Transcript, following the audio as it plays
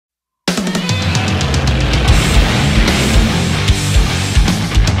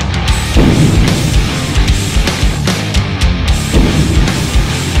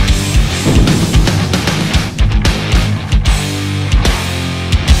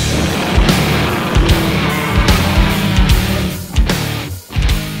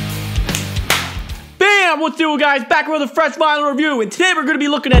what's doing, guys? Back with a fresh vinyl review, and today we're going to be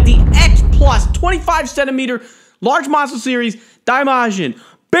looking at the X Plus 25 centimeter large monster series Daimajin.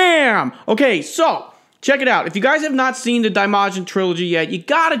 Bam! Okay, so check it out. If you guys have not seen the Daimajin trilogy yet, you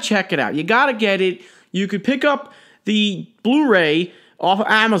gotta check it out. You gotta get it. You could pick up the Blu-ray off of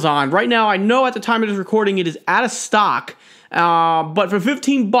Amazon. Right now, I know at the time of this recording, it is out of stock. But for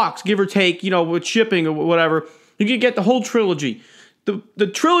 15 bucks, give or take, you know, with shipping or whatever, you can get the whole trilogy. The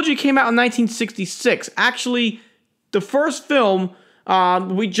trilogy came out in 1966. Actually, the first film,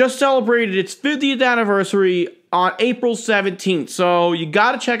 we just celebrated its 50th anniversary on April 17th. So you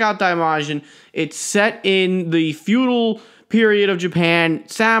got to check out Daimajin. It's set in the feudal period of Japan,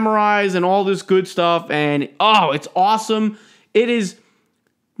 samurais and all this good stuff. And, oh, it's awesome. It is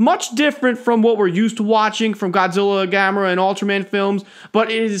much different from what we're used to watching from Godzilla, Gamera, and Ultraman films,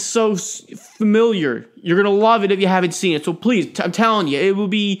 but it is so familiar. You're going to love it if you haven't seen it. So please, I'm telling you, it will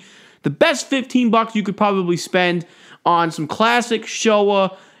be the best 15 bucks you could probably spend on some classic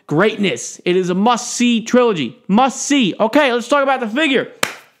Showa greatness. It is a must-see trilogy. Must-see. Okay, let's talk about the figure.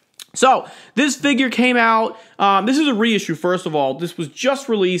 So, this figure came out, this is a reissue, first of all. This was just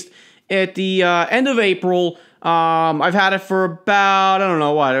released at the end of April. I've had it for about, I don't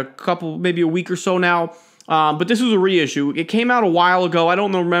know what, a couple, maybe a week or so now. But this is a reissue. It came out a while ago. I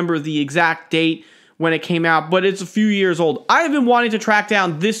don't remember the exact date when it came out, but it's a few years old. I have been wanting to track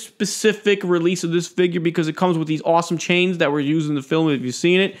down this specific release of this figure because it comes with these awesome chains that were used in the film, if you've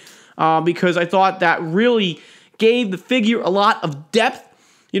seen it. Because I thought that really gave the figure a lot of depth.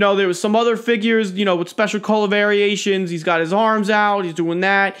 You know, there was some other figures, you know, with special color variations. He's got his arms out. He's doing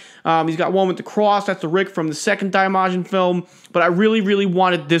that. He's got one with the cross. That's the RIC from the second Daimajin film. But I really, really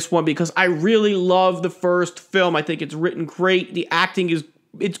wanted this one because I really love the first film. I think it's written great. The acting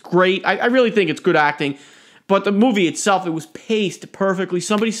it's great. I really think it's good acting. But the movie itself, it was paced perfectly.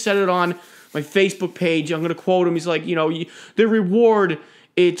 Somebody said it on my Facebook page. I'm going to quote him. He's like, you know, the reward,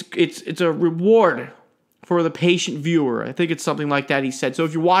 it's a reward for the patient viewer. I think it's something like that he said. So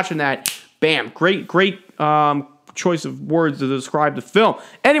if you're watching that, bam, great choice of words to describe the film.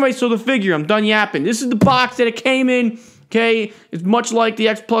 Anyway, so the figure, I'm done yapping. This is the box that it came in, okay? It's much like the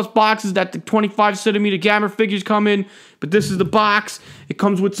X Plus boxes that the 25 centimeter Gamera figures come in, but this is the box. It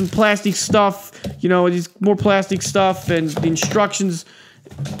comes with some plastic stuff, you know, these more plastic stuff and the instructions.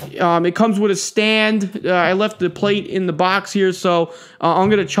 It comes with a stand. I left the plate in the box here, so I'm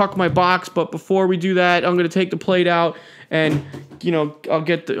going to chuck my box, but before we do that, I'm going to take the plate out and, you know, I'll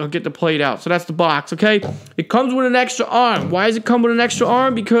get the plate out. So that's the box, okay? It comes with an extra arm. Why does it come with an extra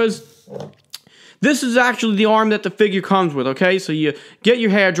arm? Because this is actually the arm that the figure comes with, okay? So you get your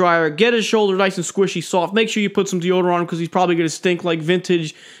hairdryer, get his shoulder nice and squishy, soft. Make sure you put some deodorant on him because he's probably going to stink like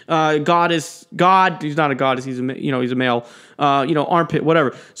vintage goddess. He's not a goddess, he's a male. You know, armpit,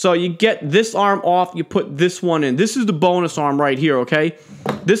 whatever. So you get this arm off, you put this one in. This is the bonus arm right here, okay?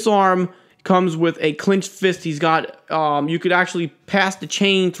 This arm comes with a clenched fist. He's got, you could actually pass the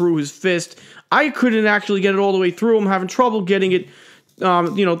chain through his fist. I couldn't actually get it all the way through. I'm having trouble getting it,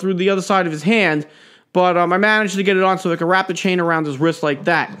 you know, through the other side of his hand. But I managed to get it on so I could wrap the chain around his wrist like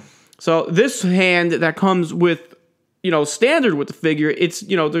that. So this hand that comes with, you know, standard with the figure, it's,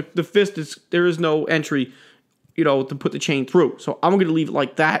 you know, the fist is, there is no entry, you know, to put the chain through. So I'm going to leave it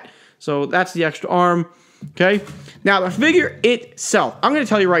like that. So that's the extra arm, okay? Now, the figure itself, I'm going to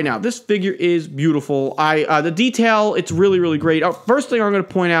tell you right now, this figure is beautiful. The detail, it's really, really great. First thing I'm going to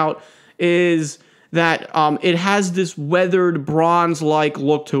point out is that it has this weathered bronze-like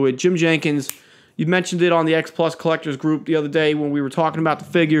look to it. Jim Jenkins, you mentioned it on the X Plus Collectors group the other day when we were talking about the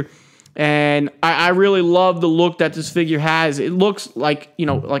figure. And I really love the look that this figure has. It looks like, you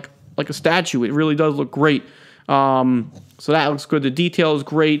know, like a statue. It really does look great. So that looks good. The detail is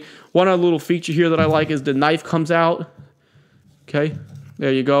great. One other little feature here that I like is the knife comes out. Okay,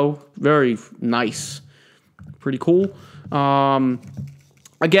 there you go. Very nice. Pretty cool.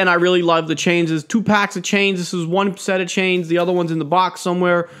 Again, I really love the chains. There's 2 packs of chains. This is one set of chains. The other one's in the box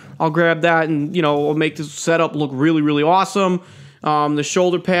somewhere. I'll grab that and, you know, I'll make this setup look really, really awesome. The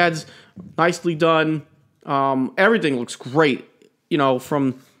shoulder pads, nicely done. Everything looks great, you know,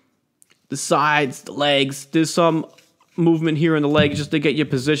 from the sides, the legs. There's some movement here in the legs just to get your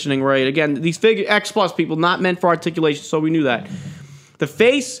positioning right. Again, these figure X Plus people, not meant for articulation, so we knew that. The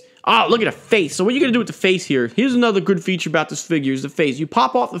face, oh, look at the face. So what are you going to do with the face here? Here's another good feature about this figure is the face. You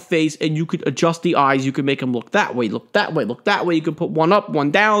pop off the face and you could adjust the eyes. You could make them look that way, look that way, look that way. You could put one up,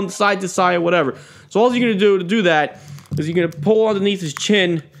 one down, side to side, whatever. So all you're going to do to do that is you're going to pull underneath his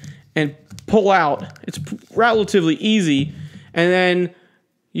chin and pull out. It's relatively easy. And then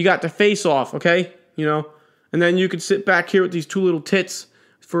you got the face off, okay? You know, and then you could sit back here with these 2 little tits.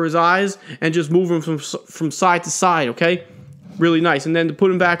 for his eyes and just move him from side to side, okay? Really nice. And then to put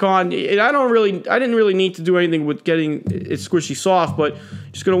him back on, I didn't really need to do anything with getting it squishy soft, but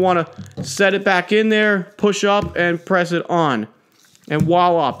just gonna wanna set it back in there, push up, and press it on. And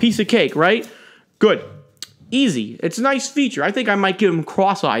voila, piece of cake, right? Good. Easy. It's a nice feature. I think I might give him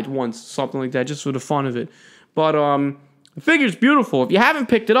cross-eyed once, something like that, just for the fun of it. But the figure's beautiful. If you haven't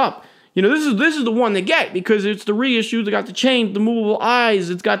picked it up, you know, this is the one to get because it's the reissue. They got the chain, the movable eyes.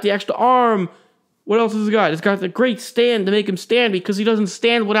 It's got the extra arm. What else has it got? It's got the great stand to make him stand because he doesn't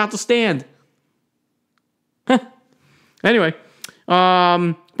stand without the stand. Anyway,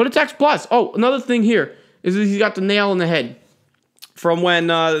 but it's X Plus. Oh, another thing here is that he's got the nail in the head from when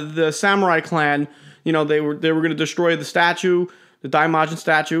the samurai clan, you know, they were going to destroy the statue, the Daimajin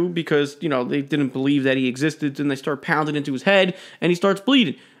statue, because, you know, they didn't believe that he existed, and they start pounding into his head, and he starts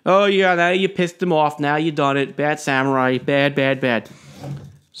bleeding. Oh, yeah, now you pissed him off. Now you done it. Bad samurai. Bad, bad, bad.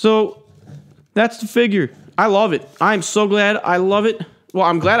 So, that's the figure. I love it. I'm so glad I love it. Well,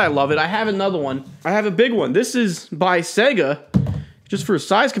 I'm glad I love it. I have another one. I have a big one. This is by Sega. Just for a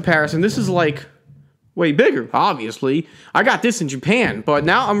size comparison, this is like way bigger, obviously. I got this in Japan, but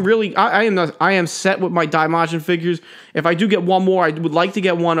now I'm really, I am set with my Daimajin figures. If I do get one more, I would like to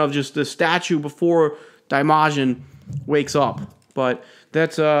get one of just the statue before Daimajin wakes up. But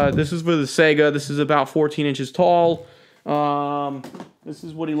that's, this is for the Sega. This is about 14 inches tall. This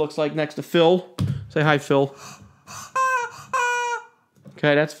is what he looks like next to Phil. Say hi, Phil.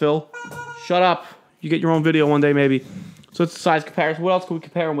 Okay, that's Phil. Shut up. You get your own video one day, maybe. So it's a size comparison. What else can we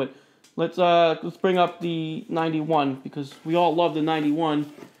compare him with? Let's bring up the 91 because we all love the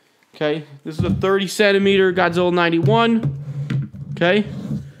 91. Okay, this is a 30 centimeter Godzilla 91. Okay,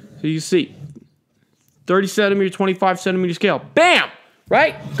 so you see 30 centimeter, 25 centimeter scale. Bam!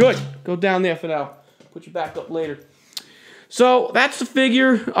 Right? Good. Go down there for now. Put you back up later. So that's the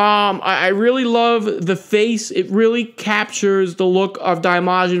figure. I really love the face. It really captures the look of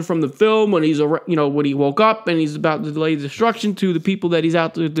Daimajin from the film when he's, you know, when he woke up and he's about to delay destruction to the people that he's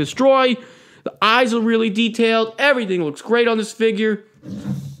out to destroy. The eyes are really detailed. Everything looks great on this figure.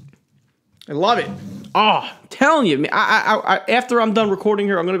 I love it. Oh, I'm telling you, after I'm done recording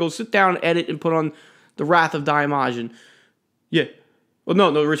here, I'm gonna go sit down and edit and put on the Wrath of Daimajin. Yeah. Well,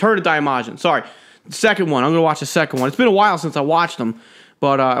 no, Return of Daimajin. Sorry. The second one. I'm going to watch the second one. It's been a while since I watched them,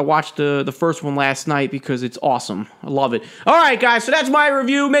 but I watched the first one last night because it's awesome. I love it. All right, guys, so that's my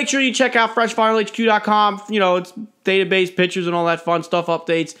review. Make sure you check out freshfinalhq.com. You know, it's database, pictures, and all that fun stuff,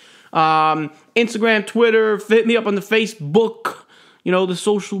 updates. Instagram, Twitter, hit me up on the Facebook, you know, the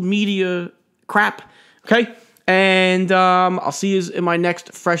social media crap, okay? And I'll see you in my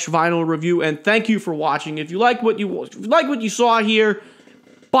next Fresh Vinyl review, and thank you for watching. If you like what you saw here,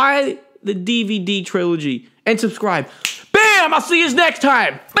 buy the DVD trilogy and subscribe. Bam! I'll see you next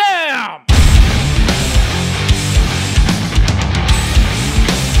time. Bam!